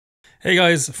Hey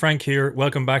guys, Frank here.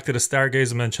 Welcome back to the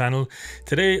Stargazerman channel.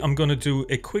 Today I'm going to do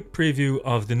a quick preview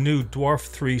of the new Dwarf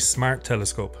 3 Smart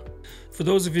Telescope. For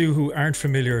those of you who aren't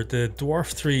familiar, the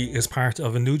Dwarf 3 is part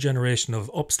of a new generation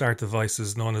of upstart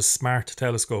devices known as smart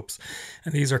telescopes.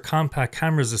 And these are compact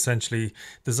cameras essentially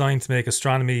designed to make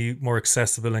astronomy more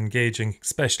accessible and engaging,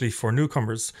 especially for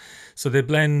newcomers. So they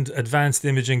blend advanced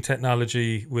imaging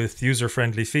technology with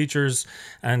user-friendly features,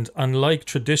 and unlike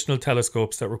traditional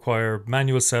telescopes that require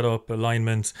manual setup,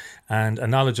 alignment, and a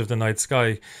knowledge of the night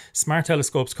sky, smart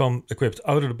telescopes come equipped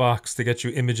out of the box to get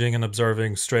you imaging and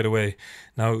observing straight away.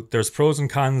 Now, there's pros and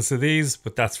cons to these,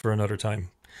 but that's for another time.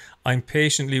 I'm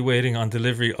patiently waiting on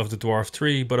delivery of the Dwarf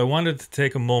 3, but I wanted to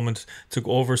take a moment to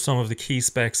go over some of the key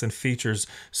specs and features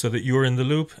so that you're in the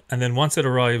loop. And then once it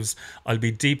arrives, I'll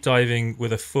be deep diving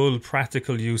with a full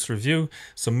practical use review.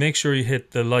 So make sure you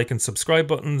hit the like and subscribe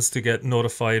buttons to get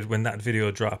notified when that video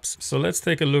drops. So let's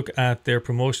take a look at their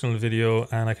promotional video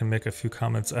and I can make a few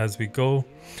comments as we go.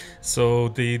 So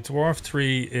the Dwarf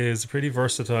 3 is a pretty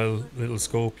versatile little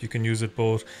scope. You can use it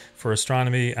both for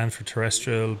astronomy and for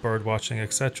terrestrial bird watching,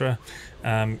 etc.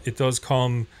 It does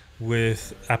come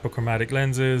with apochromatic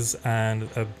lenses and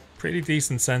a pretty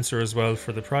decent sensor as well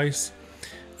for the price.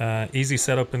 Easy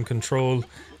setup and control.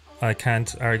 I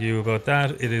can't argue about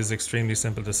that. It is extremely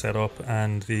simple to set up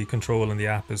and the control in the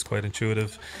app is quite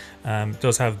intuitive. It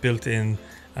does have built-in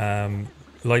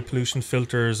light pollution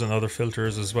filters and other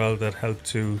filters as well that help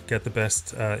to get the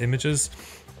best images.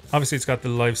 Obviously it's got the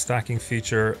live stacking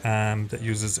feature that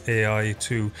uses AI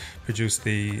to produce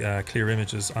the clear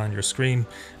images on your screen,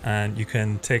 and you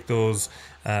can take those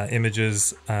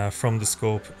images from the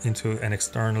scope into an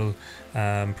external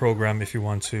program if you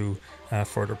want to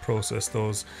further process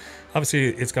those. Obviously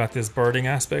it's got this birding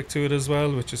aspect to it as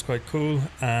well, which is quite cool,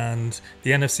 and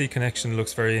the NFC connection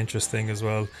looks very interesting as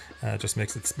well. Just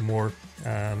makes it more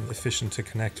efficient to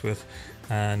connect with,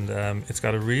 and it's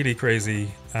got a really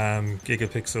crazy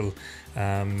gigapixel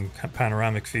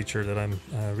panoramic feature that I'm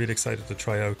really excited to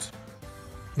try out.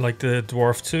 Like the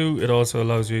Dwarf 2, it also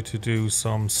allows you to do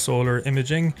some solar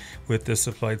imaging with the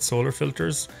supplied solar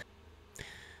filters.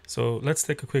 So let's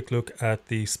take a quick look at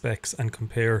the specs and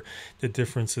compare the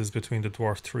differences between the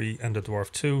Dwarf 3 and the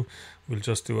Dwarf 2. We'll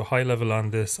just do a high level on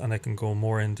this and I can go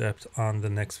more in depth on the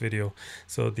next video.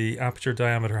 So the aperture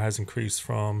diameter has increased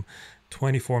from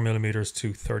 24 millimeters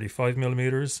to 35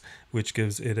 millimeters, which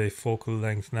gives it a focal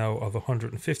length now of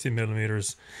 150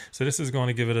 millimeters. So this is going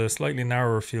to give it a slightly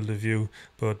narrower field of view,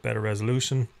 but better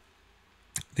resolution.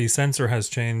 The sensor has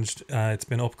changed. It's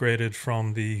been upgraded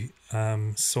from the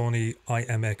Sony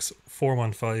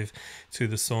IMX415 to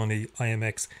the Sony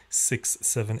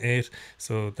IMX678.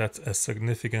 So that's a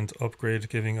significant upgrade,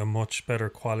 giving a much better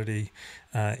quality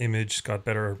image, got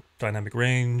better dynamic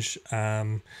range.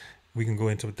 We can go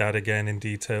into that again in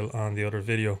detail on the other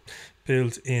video.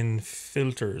 Built-in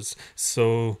filters.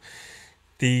 So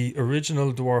the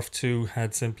original Dwarf 2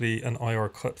 had simply an IR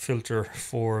cut filter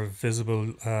for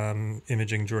visible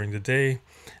imaging during the day,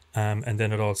 and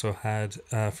then it also had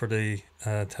for the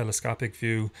telescopic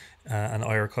view an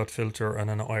IR cut filter and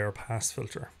an IR pass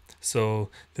filter. So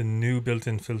the new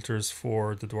built-in filters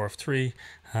for the Dwarf 3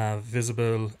 have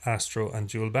visible, astro and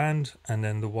dual band, and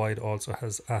then the wide also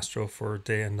has astro for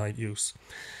day and night use.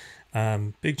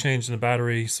 Big change in the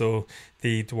battery. So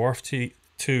the Dwarf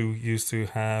 2 used to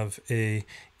have a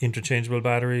interchangeable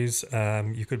batteries.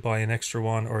 You could buy an extra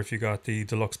one, or if you got the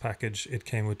deluxe package, it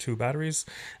came with 2 batteries,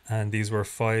 and these were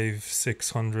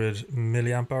 600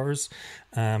 milliamp hours.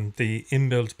 The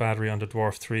inbuilt battery on the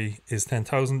Dwarf 3 is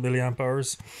 10,000 milliamp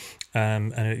hours,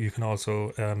 and you can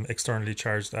also externally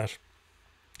charge that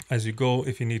as you go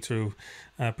if you need to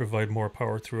provide more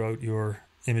power throughout your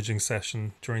imaging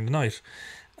session during the night.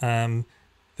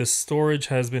 The storage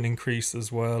has been increased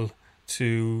as well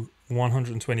to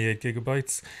 128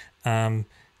 gigabytes.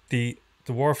 The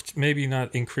Dwarf, maybe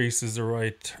not increase is the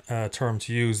right term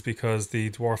to use, because the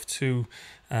Dwarf 2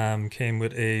 came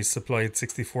with a supplied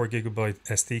 64 gigabyte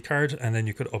SD card, and then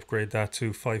you could upgrade that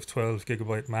to 512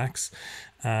 gigabyte max.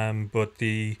 But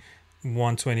the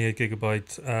 128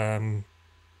 gigabyte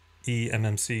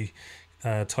eMMC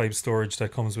type storage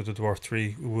that comes with the Dwarf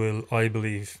 3 will, I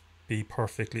believe, be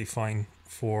perfectly fine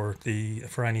for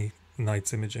any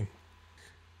night's imaging.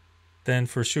 Then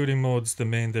for shooting modes, the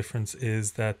main difference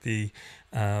is that the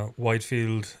wide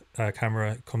field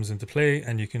camera comes into play,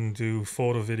 and you can do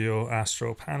photo, video,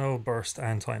 astro, pano, burst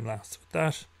and time lapse with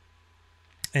that.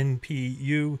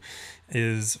 NPU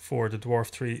is for the Dwarf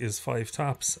 3 is 5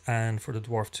 tops, and for the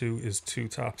Dwarf 2 is 2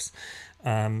 tops.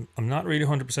 I'm not really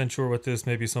 100% sure what this,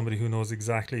 maybe somebody who knows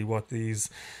exactly what these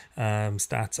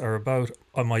stats are about.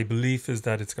 My belief is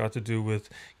that it's got to do with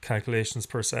calculations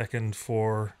per second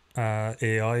for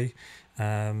AI,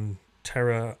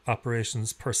 tera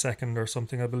operations per second or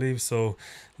something, I believe. So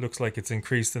looks like it's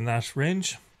increased in that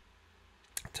range.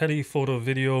 Telephoto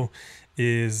video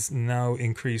is now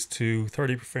increased to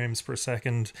 30 frames per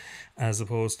second as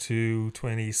opposed to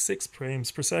 26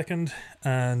 frames per second.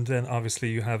 And then obviously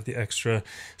you have the extra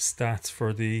stats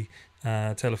for the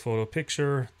telephoto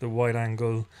picture, the wide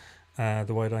angle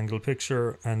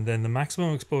picture, and then the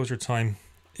maximum exposure time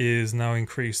is now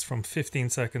increased from 15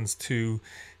 seconds to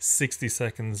 60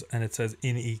 seconds, and it says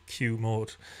in EQ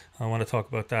mode. I want to talk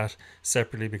about that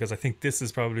separately because I think this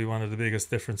is probably one of the biggest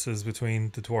differences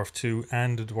between the Dwarf 2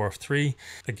 and the Dwarf 3.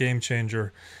 A game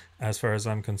changer as far as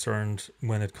I'm concerned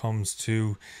when it comes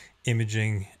to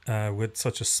imaging with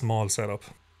such a small setup.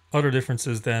 Other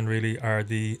differences then really are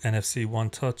the NFC One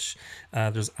Touch.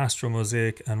 There's Astro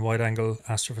Mosaic and wide angle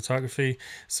astrophotography.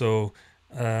 So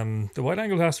the wide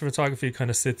angle astrophotography kind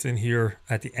of sits in here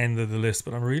at the end of the list,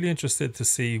 but I'm really interested to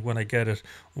see when I get it,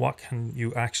 what can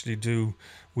you actually do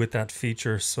with that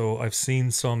feature. So I've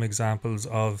seen some examples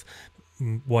of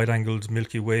wide-angled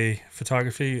Milky Way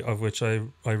photography, of which I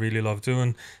really love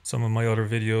doing. Some of my other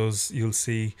videos you'll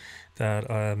see that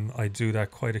I do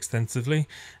that quite extensively.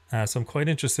 So I'm quite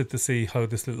interested to see how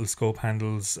this little scope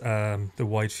handles the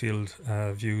wide field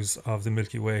views of the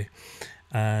Milky Way.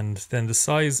 And then the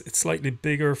size, it's slightly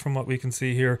bigger from what we can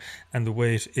see here, and the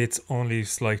weight, it's only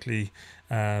slightly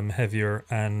heavier.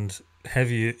 And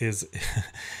heavy is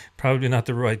probably not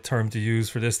the right term to use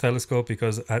for this telescope,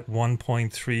 because at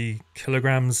 1.3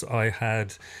 kilograms I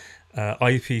had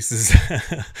eyepieces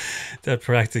that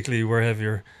practically were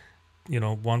heavier.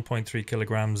 1.3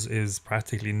 kilograms is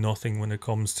practically nothing when it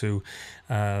comes to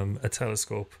a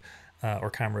telescope or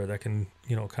camera that can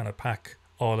kind of pack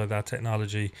all of that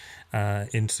technology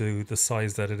into the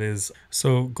size that it is.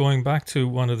 So going back to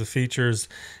one of the features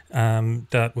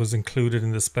that was included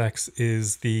in the specs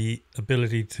is the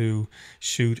ability to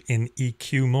shoot in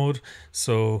EQ mode.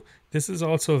 So this is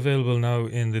also available now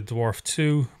in the Dwarf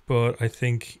 2, but I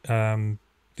think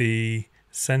the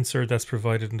sensor that's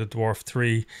provided in the Dwarf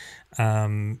 3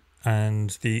 and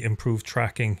the improved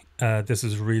tracking, this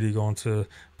is really going to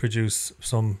produce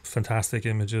some fantastic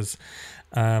images.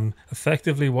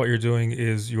 Effectively what you're doing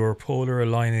is you're polar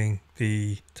aligning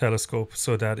the telescope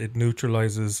so that it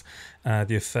neutralizes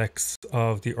the effects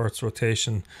of the Earth's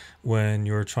rotation when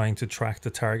you're trying to track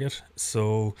the target.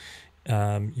 So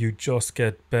you just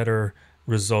get better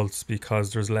results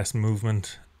because there's less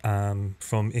movement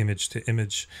from image to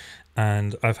image.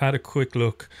 And I've had a quick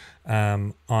look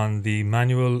on the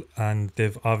manual, and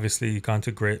they've obviously gone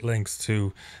to great lengths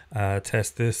to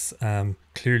test this.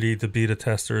 Clearly the beta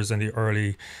testers and the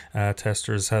early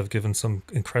testers have given some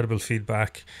incredible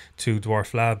feedback to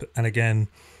Dwarf Lab. And again,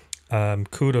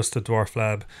 kudos to Dwarf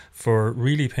Lab for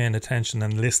really paying attention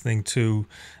and listening to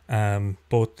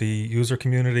both the user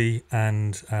community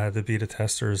and the beta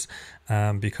testers,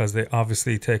 because they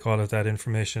obviously take all of that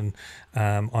information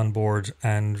on board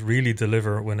and really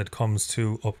deliver when it comes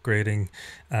to upgrading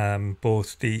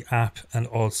both the app and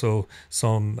also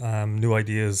some new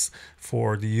ideas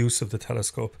for the use of the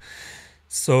telescope.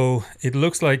 So it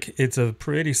looks like it's a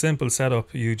pretty simple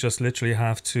setup. You just literally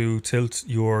have to tilt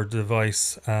your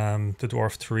device, the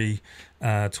Dwarf 3,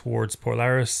 towards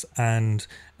Polaris, and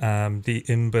the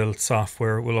inbuilt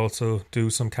software will also do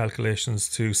some calculations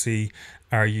to see,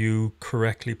 are you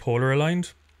correctly polar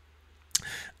aligned?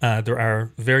 There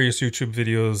are various YouTube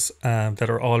videos that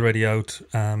are already out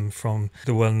from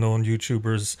the well-known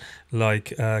YouTubers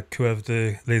like Kuev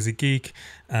the Lazy Geek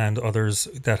and others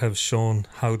that have shown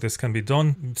how this can be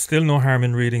done. Still no harm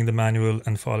in reading the manual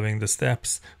and following the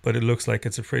steps, but it looks like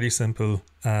it's a pretty simple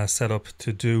setup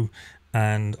to do.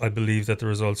 And I believe that the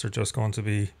results are just going to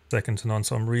be second to none.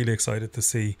 So I'm really excited to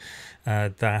see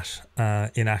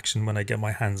that in action when I get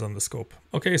my hands on the scope.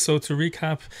 Okay, so to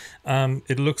recap,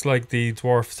 it looks like the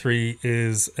Dwarf 3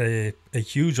 is a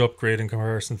huge upgrade in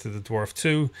comparison to the Dwarf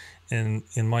 2, in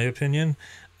my opinion.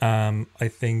 I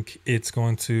think it's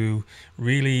going to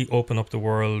really open up the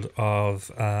world of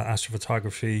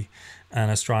astrophotography and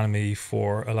astronomy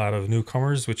for a lot of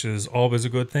newcomers, which is always a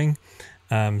good thing.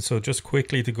 So just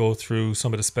quickly to go through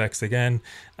some of the specs again,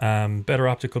 better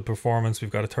optical performance. We've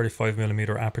got a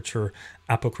 35mm aperture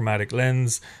apochromatic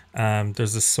lens.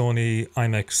 There's a Sony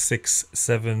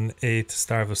IMX678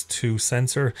 Starvis 2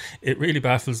 sensor. It really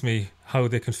baffles me how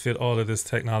they can fit all of this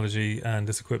technology and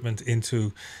this equipment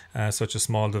into such a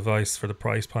small device for the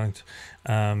price point.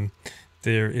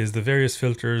 There is the various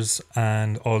filters,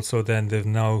 and also then they've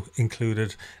now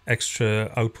included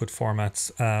extra output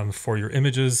formats for your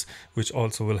images, which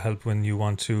also will help when you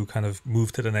want to kind of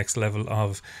move to the next level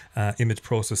of image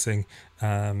processing.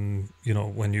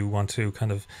 When you want to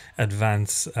kind of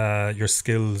advance your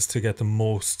skills to get the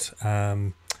most,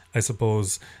 I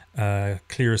suppose,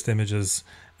 clearest images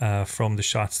from the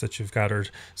shots that you've gathered.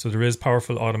 So there is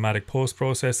powerful automatic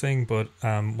post-processing, but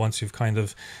once you've kind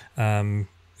of,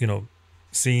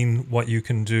 seen what you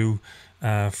can do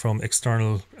from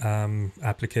external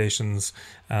applications,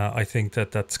 I think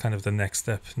that that's kind of the next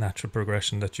step, natural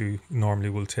progression that you normally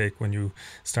will take when you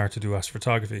start to do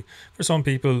astrophotography. For some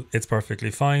people, it's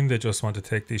perfectly fine. They just want to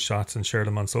take these shots and share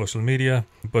them on social media.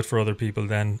 But for other people,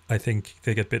 then I think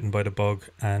they get bitten by the bug,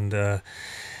 and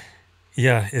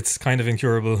yeah, it's kind of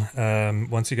incurable.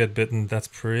 Once you get bitten, that's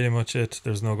pretty much it.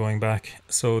 There's no going back.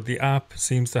 So the app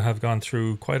seems to have gone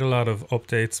through quite a lot of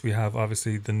updates. We have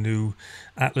obviously the new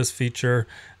Atlas feature,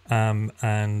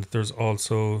 and there's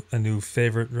also a new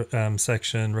favorite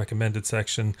section, recommended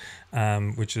section,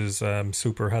 which is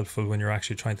super helpful when you're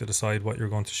actually trying to decide what you're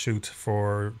going to shoot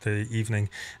for the evening.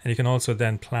 And you can also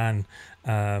then plan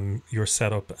your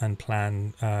setup and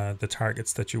plan the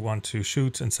targets that you want to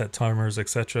shoot and set timers,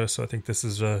 etc. So I think this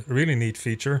is a really neat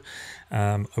feature.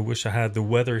 I wish I had the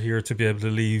weather here to be able to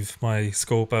leave my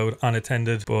scope out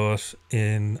unattended, but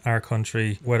in our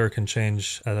country weather can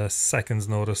change at a second's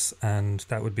notice, and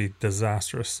that would be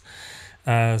disastrous.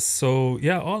 So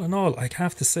yeah, all in all, I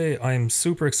have to say I'm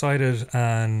super excited,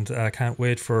 and I can't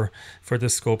wait for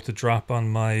this scope to drop on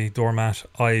my doormat.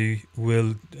 I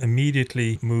will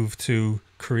immediately move to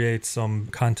create some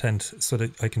content so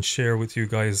that I can share with you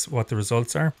guys what the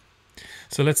results are.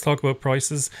 So let's talk about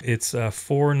prices. It's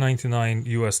 $4.99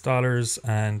 US,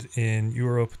 and in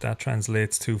Europe that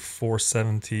translates to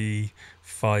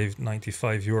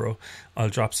 €475.95. I'll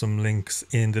drop some links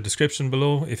in the description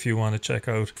below if you want to check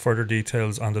out further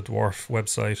details on the Dwarf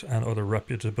website and other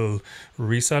reputable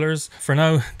resellers. For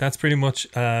now, that's pretty much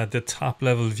the top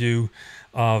level view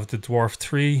of the Dwarf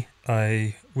 3.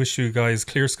 I wish you guys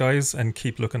clear skies and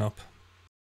keep looking up.